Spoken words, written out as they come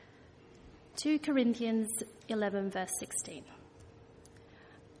2 Corinthians 11 verse 16.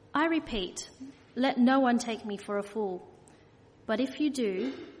 I repeat, let no one take me for a fool, but if you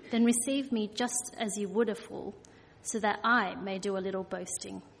do, then receive me just as you would a fool, so that I may do a little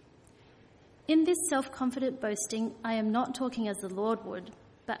boasting. In this self-confident boasting, I am not talking as the Lord would,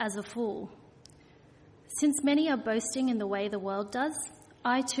 but as a fool. Since many are boasting in the way the world does,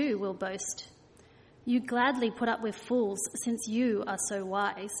 I too will boast. You gladly put up with fools since you are so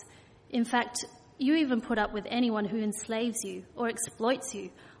wise. In fact, you even put up with anyone who enslaves you or exploits you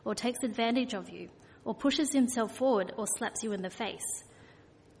or takes advantage of you or pushes himself forward or slaps you in the face.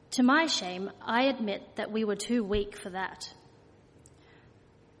 To my shame, I admit that we were too weak for that.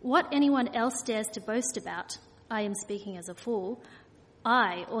 What anyone else dares to boast about, I am speaking as a fool,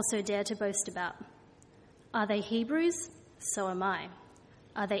 I also dare to boast about. Are they Hebrews? So am I.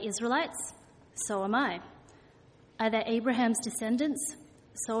 Are they Israelites? So am I. Are they Abraham's descendants?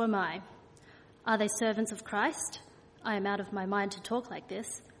 So am I. Are they servants of Christ? I am out of my mind to talk like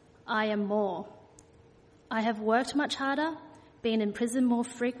this. I am more. I have worked much harder, been in prison more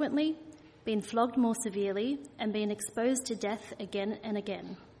frequently, been flogged more severely, and been exposed to death again and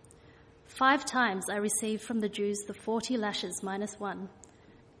again. 5 times I received from the Jews the 40 lashes minus 1.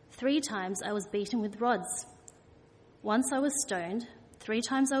 3 times I was beaten with rods. Once I was stoned. 3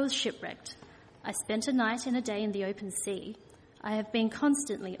 times I was shipwrecked. I spent a night and a day in the open sea. I have been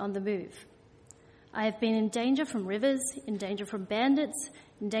constantly on the move. I have been in danger from rivers, in danger from bandits,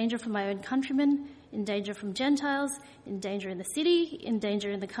 in danger from my own countrymen, in danger from Gentiles, in danger in the city, in danger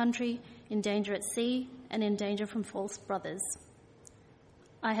in the country, in danger at sea, and in danger from false brothers.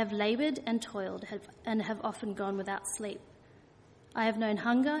 I have laboured and toiled and have often gone without sleep. I have known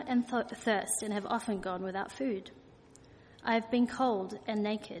hunger and thirst and have often gone without food. I have been cold and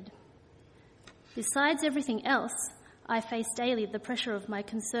naked. Besides everything else, I face daily the pressure of my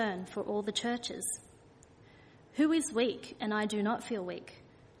concern for all the churches. Who is weak and I do not feel weak?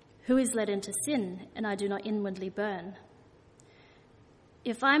 Who is led into sin and I do not inwardly burn?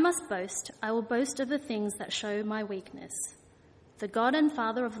 If I must boast, I will boast of the things that show my weakness. The God and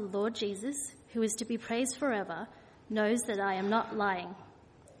Father of the Lord Jesus, who is to be praised forever, knows that I am not lying.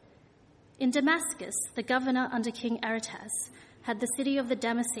 In Damascus, the governor under King Aretas had the city of the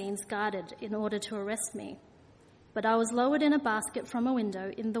Damascenes guarded in order to arrest me. But I was lowered in a basket from a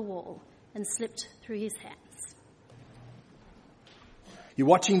window in the wall and slipped through his hands. You're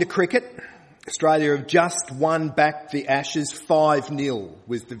watching the cricket. Australia have just won back the Ashes. 5-0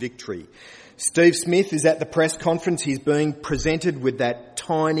 was the victory. Steve Smith is at the press conference. He's being presented with that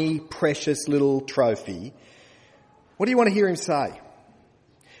tiny, precious little trophy. What do you want to hear him say?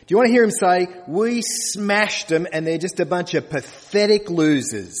 Do you want to hear him say, we smashed them and they're just a bunch of pathetic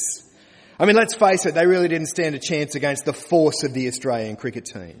losers? I mean, let's face it, they really didn't stand a chance against the force of the Australian cricket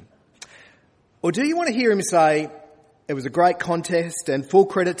team. Or do you want to hear him say, it was a great contest and full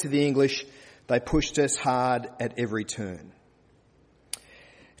credit to the English, they pushed us hard at every turn?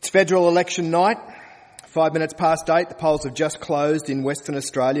 It's federal election night. 5 minutes past 8, the polls have just closed in Western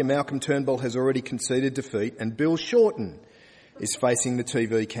Australia. Malcolm Turnbull has already conceded defeat and Bill Shorten is facing the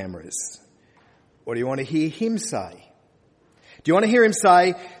TV cameras. What do you want to hear him say? Do you want to hear him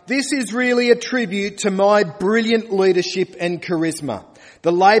say, this is really a tribute to my brilliant leadership and charisma.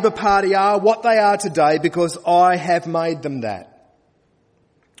 The Labor Party are what they are today because I have made them that.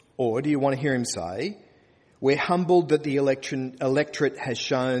 Or do you want to hear him say, we're humbled that the electorate has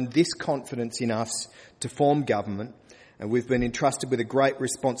shown this confidence in us to form government, and we've been entrusted with a great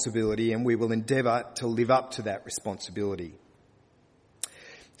responsibility and we will endeavour to live up to that responsibility.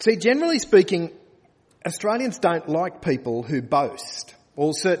 See, generally speaking, Australians don't like people who boast,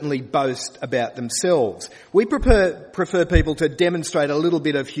 or certainly boast about themselves. We prefer people to demonstrate a little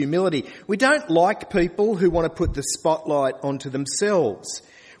bit of humility. We don't like people who want to put the spotlight onto themselves.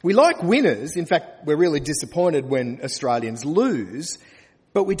 We like winners. In fact, we're really disappointed when Australians lose,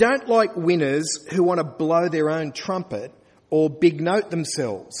 but we don't like winners who want to blow their own trumpet or big note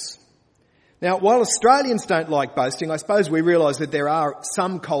themselves. Now, while Australians don't like boasting, I suppose we realise that there are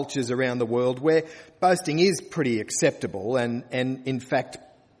some cultures around the world where boasting is pretty acceptable and in fact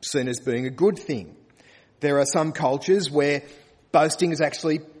seen as being a good thing. There are some cultures where boasting is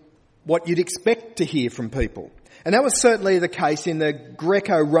actually what you'd expect to hear from people. And that was certainly the case in the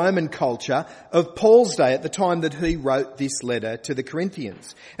Greco-Roman culture of Paul's day at the time that he wrote this letter to the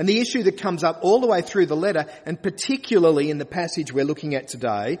Corinthians. And the issue that comes up all the way through the letter, and particularly in the passage we're looking at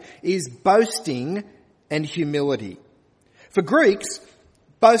today, is boasting and humility. For Greeks,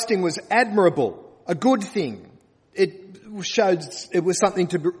 boasting was admirable, a good thing. It showed it was something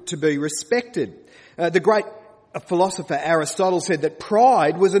to be respected. The great a philosopher, Aristotle, said that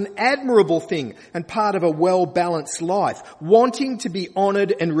pride was an admirable thing and part of a well-balanced life. Wanting to be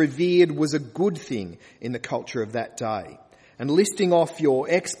honoured and revered was a good thing in the culture of that day. And listing off your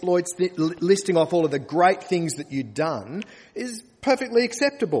exploits, listing off all of the great things that you'd done is perfectly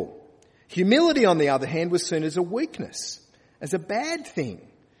acceptable. Humility, on the other hand, was seen as a weakness, as a bad thing,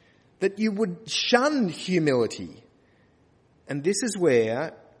 that you would shun humility. And this is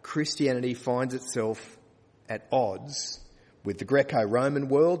where Christianity finds itself at odds with the Greco-Roman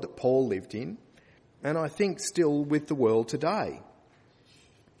world that Paul lived in, and I think still with the world today.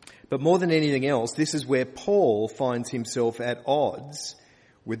 But more than anything else, this is where Paul finds himself at odds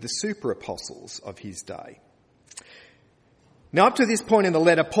with the super-apostles of his day. Now, up to this point in the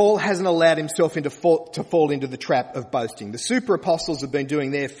letter, Paul hasn't allowed himself to fall into the trap of boasting. The super-apostles have been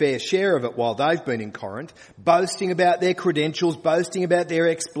doing their fair share of it while they've been in Corinth, boasting about their credentials, boasting about their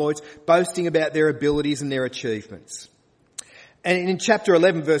exploits, boasting about their abilities and their achievements. And in chapter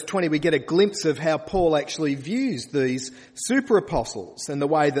 11, verse 20, we get a glimpse of how Paul actually views these super-apostles and the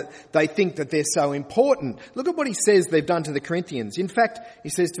way that they think that they're so important. Look at what he says they've done to the Corinthians. In fact, he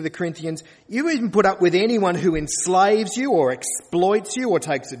says to the Corinthians, you even put up with anyone who enslaves you or exploits you or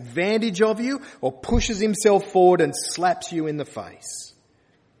takes advantage of you or pushes himself forward and slaps you in the face.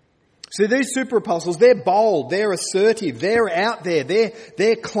 So these super-apostles, they're bold, they're assertive, they're out there,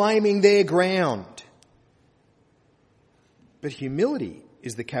 they're claiming their ground. But humility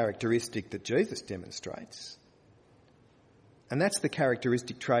is the characteristic that Jesus demonstrates. And that's the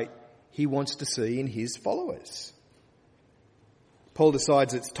characteristic trait he wants to see in his followers. Paul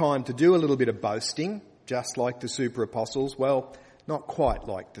decides it's time to do a little bit of boasting, just like the super-apostles. Well, not quite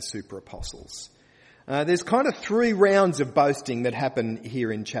like the super-apostles. There's kind of 3 rounds of boasting that happen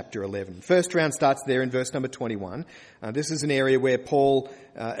here in chapter 11. First round starts there in verse number 21. This is an area where Paul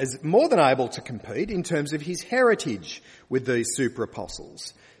is more than able to compete in terms of his heritage with these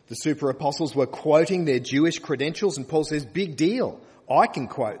super-apostles. The super-apostles were quoting their Jewish credentials, and Paul says, big deal. I can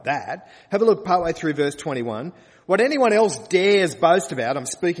quote that. Have a look partway through verse 21. What anyone else dares boast about, I'm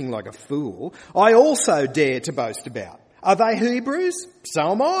speaking like a fool, I also dare to boast about. Are they Hebrews?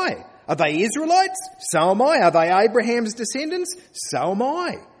 So am I. Are they Israelites? So am I. Are they Abraham's descendants? So am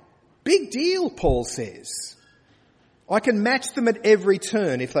I. Big deal, Paul says. I can match them at every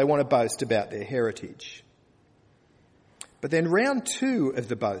turn if they want to boast about their heritage. But then round 2 of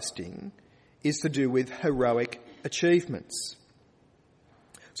the boasting is to do with heroic achievements.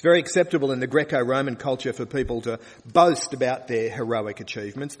 It's very acceptable in the Greco-Roman culture for people to boast about their heroic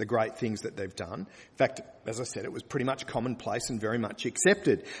achievements, the great things that they've done. In fact, as I said, it was pretty much commonplace and very much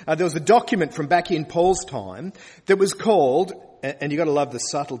accepted. There was a document from back in Paul's time that was called, and you've got to love the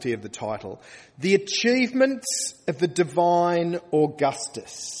subtlety of the title, The Achievements of the Divine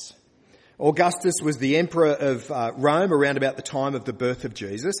Augustus. Augustus was the emperor of Rome around about the time of the birth of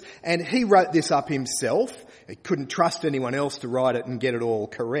Jesus, and he wrote this up himself. He couldn't trust anyone else to write it and get it all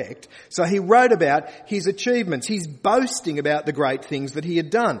correct. So he wrote about his achievements. He's boasting about the great things that he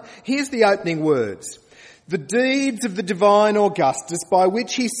had done. Here's the opening words. The deeds of the divine Augustus by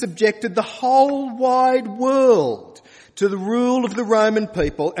which he subjected the whole wide world to the rule of the Roman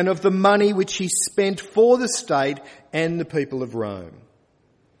people and of the money which he spent for the state and the people of Rome.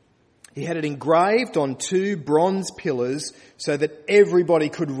 He had it engraved on 2 bronze pillars so that everybody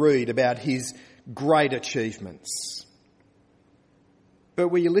could read about his great achievements. But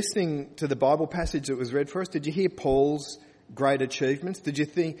were you listening to the Bible passage that was read for us? Did you hear Paul's great achievements? Did you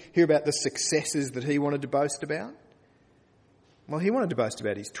hear about the successes that he wanted to boast about? Well, he wanted to boast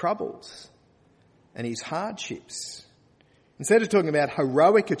about his troubles and his hardships. Instead of talking about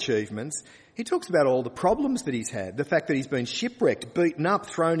heroic achievements, he talks about all the problems that he's had, the fact that he's been shipwrecked, beaten up,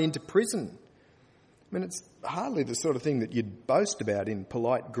 thrown into prison. I mean, it's hardly the sort of thing that you'd boast about in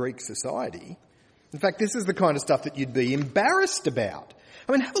polite Greek society. In fact, this is the kind of stuff that you'd be embarrassed about.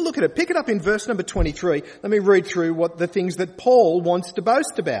 I mean, have a look at it. Pick it up in verse number 23. Let me read through what the things that Paul wants to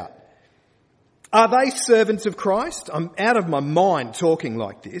boast about. Are they servants of Christ? I'm out of my mind talking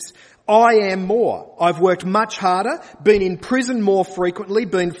like this. I am more. I've worked much harder, been in prison more frequently,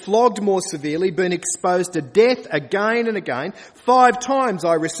 been flogged more severely, been exposed to death again and again. 5 times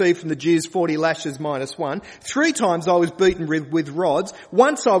I received from the Jews 40 lashes minus 1. 3 times I was beaten with rods.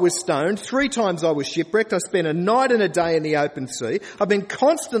 Once I was stoned. 3 times I was shipwrecked. I spent a night and a day in the open sea. I've been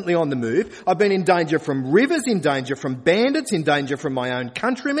constantly on the move. I've been in danger from rivers, in danger from bandits, in danger from my own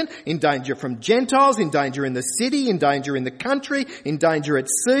countrymen, in danger from Gentiles, in danger in the city, in danger in the country, in danger at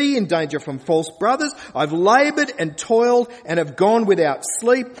sea, in danger danger from false brothers. I've laboured and toiled and have gone without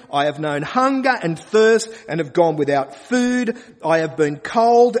sleep. I have known hunger and thirst and have gone without food. I have been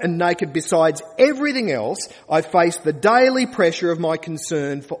cold and naked. Besides everything else, I face the daily pressure of my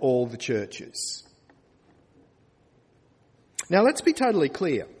concern for all the churches. Now let's be totally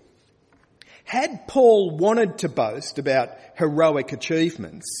clear. Had Paul wanted to boast about heroic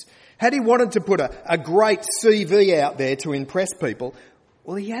achievements, had he wanted to put a great CV out there to impress people,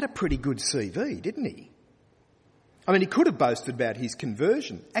 well, he had a pretty good CV, didn't he? I mean, he could have boasted about his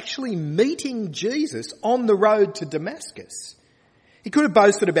conversion, actually meeting Jesus on the road to Damascus. He could have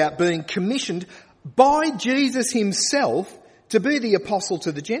boasted about being commissioned by Jesus himself to be the apostle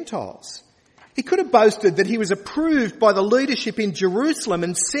to the Gentiles. He could have boasted that he was approved by the leadership in Jerusalem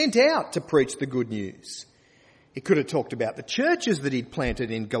and sent out to preach the good news. He could have talked about the churches that he'd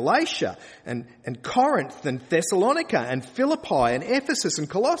planted in Galatia and Corinth and Thessalonica and Philippi and Ephesus and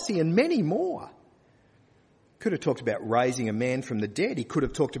Colossae and many more. He could have talked about raising a man from the dead. He could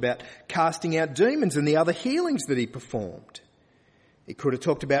have talked about casting out demons and the other healings that he performed. He could have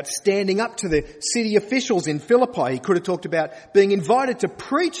talked about standing up to the city officials in Philippi. He could have talked about being invited to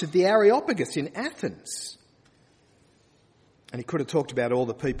preach at the Areopagus in Athens. And he could have talked about all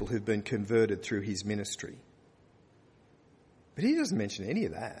the people who've been converted through his ministry. But he doesn't mention any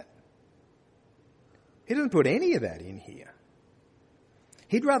of that. He doesn't put any of that in here.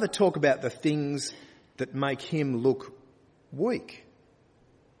 He'd rather talk about the things that make him look weak.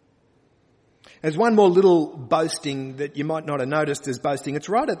 There's one more little boasting that you might not have noticed as boasting. It's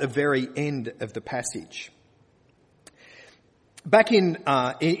right at the very end of the passage. Back in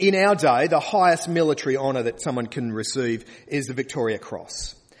our day, the highest military honour that someone can receive is the Victoria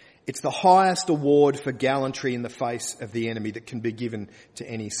Cross. It's the highest award for gallantry in the face of the enemy that can be given to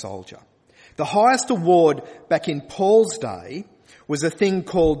any soldier. The highest award back in Paul's day was a thing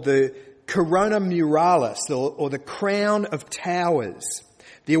called the Corona Muralis, or the Crown of Towers.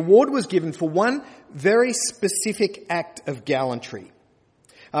 The award was given for one very specific act of gallantry.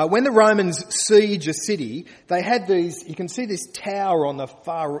 When the Romans siege a city, they had these, you can see this tower on the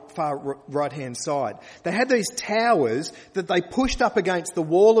far right-hand side. They had these towers that they pushed up against the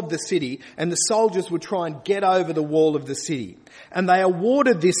wall of the city, and the soldiers would try and get over the wall of the city. And they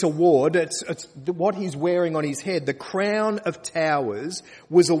awarded this award, it's what he's wearing on his head, the Crown of Towers,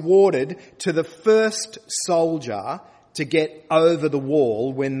 was awarded to the first soldier to get over the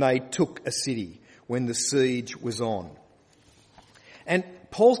wall when they took a city, when the siege was on. And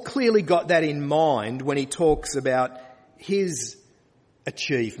Paul's clearly got that in mind when he talks about his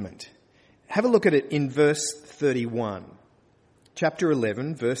achievement. Have a look at it in verse 31. Chapter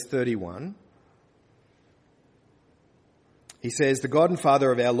 11, verse 31. He says, "The God and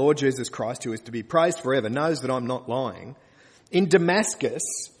Father of our Lord Jesus Christ, who is to be praised forever, knows that I'm not lying. In Damascus,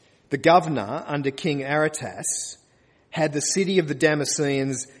 the governor under King Aretas had the city of the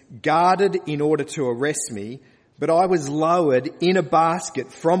Damascenes guarded in order to arrest me, but I was lowered in a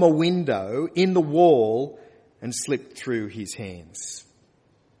basket from a window in the wall and slipped through his hands."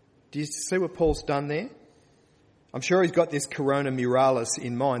 Do you see what Paul's done there? I'm sure he's got this Corona Muralis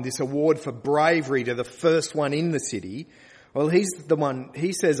in mind, this award for bravery to the first one in the city. Well, he's the one,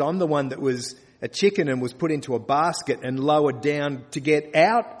 he says, I'm the one that was a chicken and was put into a basket and lowered down to get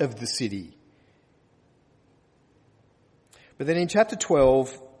out of the city. But then in chapter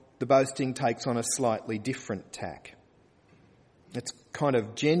 12, the boasting takes on a slightly different tack. It's kind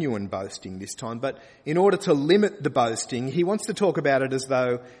of genuine boasting this time, but in order to limit the boasting, he wants to talk about it as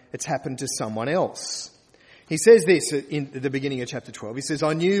though it's happened to someone else. He says this in the beginning of chapter 12. He says,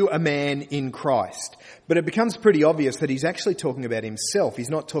 "I knew a man in Christ." But it becomes pretty obvious that he's actually talking about himself.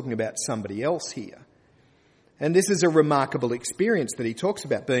 He's not talking about somebody else here. And this is a remarkable experience that he talks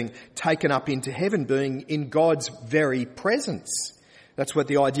about, being taken up into heaven, being in God's very presence. That's what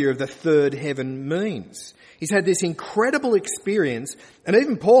the idea of the third heaven means. He's had this incredible experience, and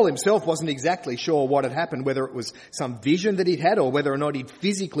even Paul himself wasn't exactly sure what had happened, whether it was some vision that he'd had or whether or not he'd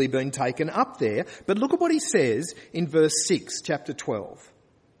physically been taken up there. But look at what he says in verse 6, chapter 12.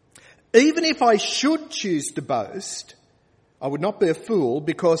 "Even if I should choose to boast, I would not be a fool,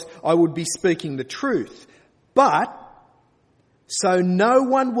 because I would be speaking the truth. But so no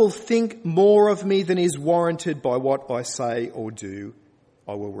one will think more of me than is warranted by what I say or do,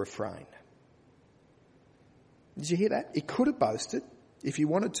 I will refrain." Did you hear that? He could have boasted if he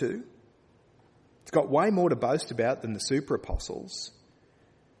wanted to. He's got way more to boast about than the super apostles,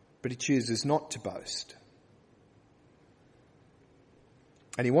 but he chooses not to boast.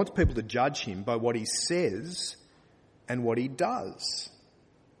 And he wants people to judge him by what he says and what he does.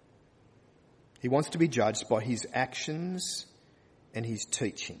 He wants to be judged by his actions and his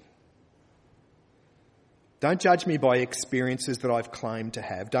teaching. Don't judge me by experiences that I've claimed to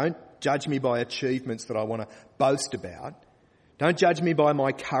have. Don't judge me by achievements that I want to boast about. Don't judge me by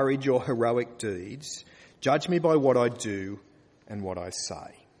my courage or heroic deeds. Judge me by what I do and what I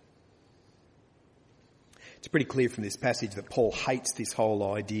say. It's pretty clear from this passage that Paul hates this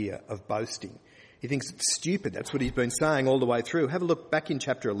whole idea of boasting. He thinks it's stupid. That's what he's been saying all the way through. Have a look back in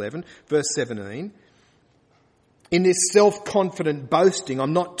chapter 11, verse 17. In this self-confident boasting,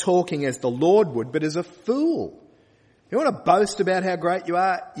 I'm not talking as the Lord would, but as a fool. You want to boast about how great you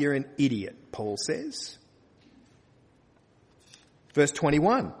are? You're an idiot, Paul says. Verse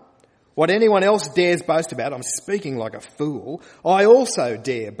 21. What anyone else dares boast about, I'm speaking like a fool, I also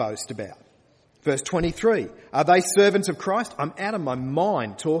dare boast about. Verse 23. Are they servants of Christ? I'm out of my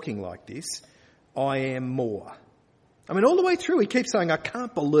mind talking like this. I am more. I mean, all the way through he keeps saying, I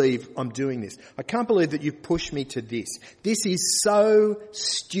can't believe I'm doing this. I can't believe that you've pushed me to this. This is so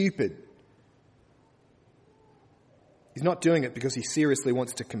stupid. He's not doing it because he seriously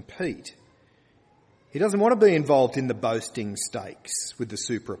wants to compete. He doesn't want to be involved in the boasting stakes with the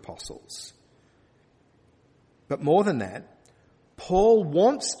super apostles. But more than that, Paul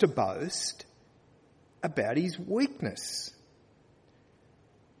wants to boast about his weakness.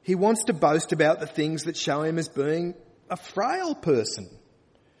 He wants to boast about the things that show him as being a frail person.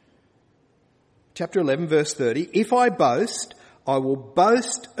 Chapter 11, verse 30, if I boast, I will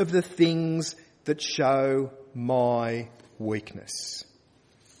boast of the things that show my weakness.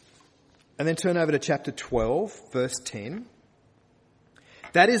 And then turn over to chapter 12, verse 10.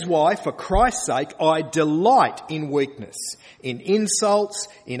 That is why, for Christ's sake, I delight in weakness, in insults,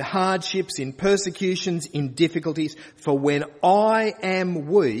 in hardships, in persecutions, in difficulties. For when I am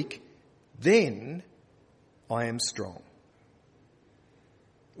weak, then I am strong.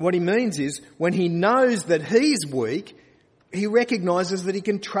 What he means is, when he knows that he's weak, he recognises that he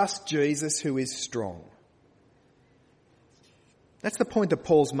can trust Jesus who is strong. That's the point that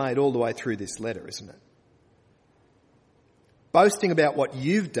Paul's made all the way through this letter, isn't it? Boasting about what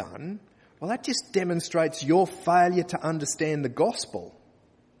you've done, well, that just demonstrates your failure to understand the gospel.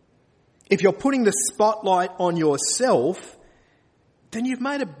 If you're putting the spotlight on yourself, then you've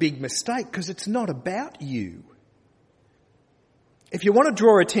made a big mistake because it's not about you. If you want to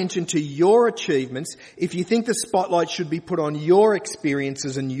draw attention to your achievements, if you think the spotlight should be put on your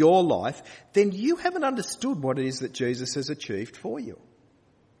experiences and your life, then you haven't understood what it is that Jesus has achieved for you.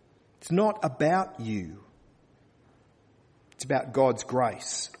 It's not about you. It's about God's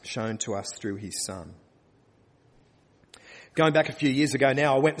grace shown to us through his Son. Going back a few years ago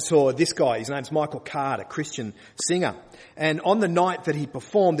now, I went and saw this guy. His name's Michael Card, a Christian singer. And on the night that he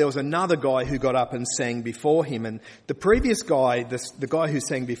performed, there was another guy who got up and sang before him. And the previous guy, the guy who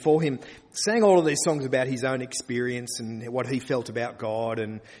sang before him, sang all of these songs about his own experience and what he felt about God.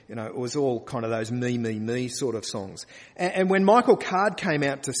 And, you know, it was all kind of those me sort of songs. And when Michael Card came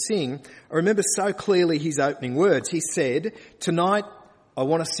out to sing, I remember so clearly his opening words. He said, "Tonight I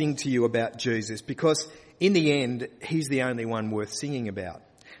want to sing to you about Jesus because in the end, he's the only one worth singing about."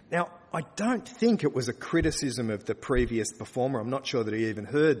 Now, I don't think it was a criticism of the previous performer. I'm not sure that he even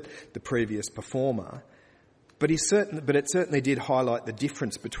heard the previous performer. But it certainly did highlight the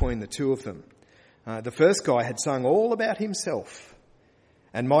difference between the two of them. The first guy had sung all about himself.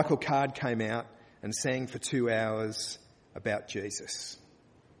 And Michael Card came out and sang for 2 hours about Jesus.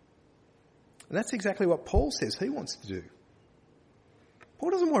 And that's exactly what Paul says he wants to do. Paul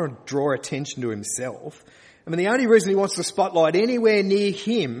doesn't want to draw attention to himself. I mean, the only reason he wants the spotlight anywhere near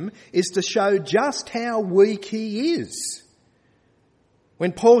him is to show just how weak he is.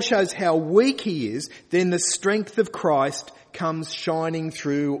 When Paul shows how weak he is, then the strength of Christ comes shining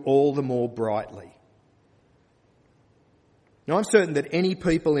through all the more brightly. Now, I'm certain that any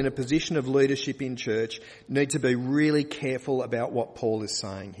people in a position of leadership in church need to be really careful about what Paul is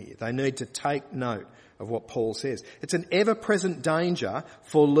saying here. They need to take note of what Paul says. It's an ever-present danger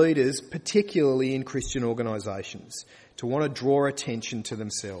for leaders, particularly in Christian organisations, to want to draw attention to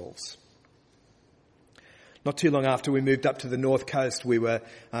themselves. Not too long after we moved up to the north coast, we were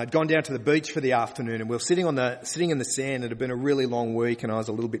gone down to the beach for the afternoon, and we were sitting in the sand. It had been a really long week, and I was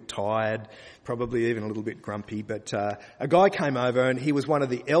a little bit tired, probably even a little bit grumpy. But a guy came over, and he was one of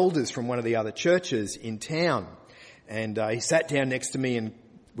the elders from one of the other churches in town, and he sat down next to me, and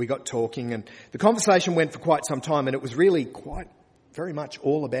we got talking, and the conversation went for quite some time, and it was really quite very much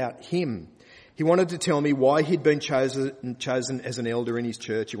all about him. He wanted to tell me why he'd been chosen as an elder in his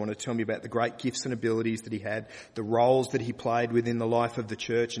church. He wanted to tell me about the great gifts and abilities that he had, the roles that he played within the life of the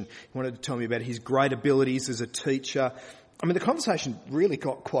church, and he wanted to tell me about his great abilities as a teacher. I mean, the conversation really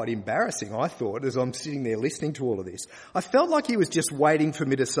got quite embarrassing, I thought, as I'm sitting there listening to all of this. I felt like he was just waiting for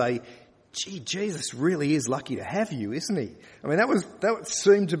me to say, gee, Jesus really is lucky to have you, isn't he? I mean, that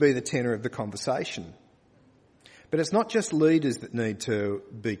seemed to be the tenor of the conversation. But it's not just leaders that need to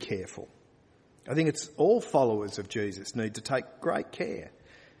be careful. I think it's all followers of Jesus need to take great care.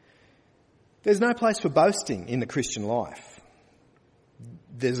 There's no place for boasting in the Christian life.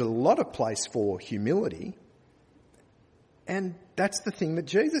 There's a lot of place for humility. And that's the thing that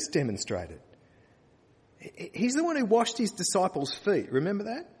Jesus demonstrated. He's the one who washed his disciples' feet. Remember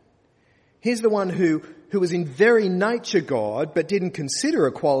that? He's the one who was in very nature God, but didn't consider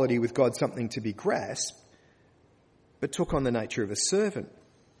equality with God something to be grasped, but took on the nature of a servant.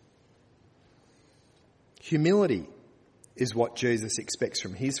 Humility is what Jesus expects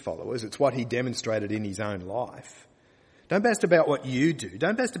from his followers. It's what he demonstrated in his own life. Don't boast about what you do.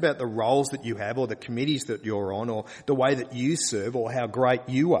 Don't boast about the roles that you have or the committees that you're on or the way that you serve or how great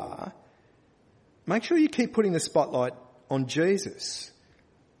you are. Make sure you keep putting the spotlight on Jesus,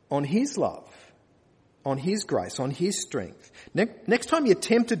 on his love, on his grace, on his strength. Next time you're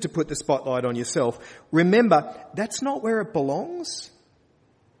tempted to put the spotlight on yourself, remember that's not where it belongs.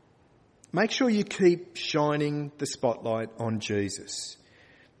 Make sure you keep shining the spotlight on Jesus,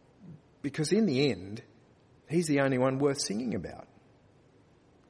 because in the end, he's the only one worth singing about.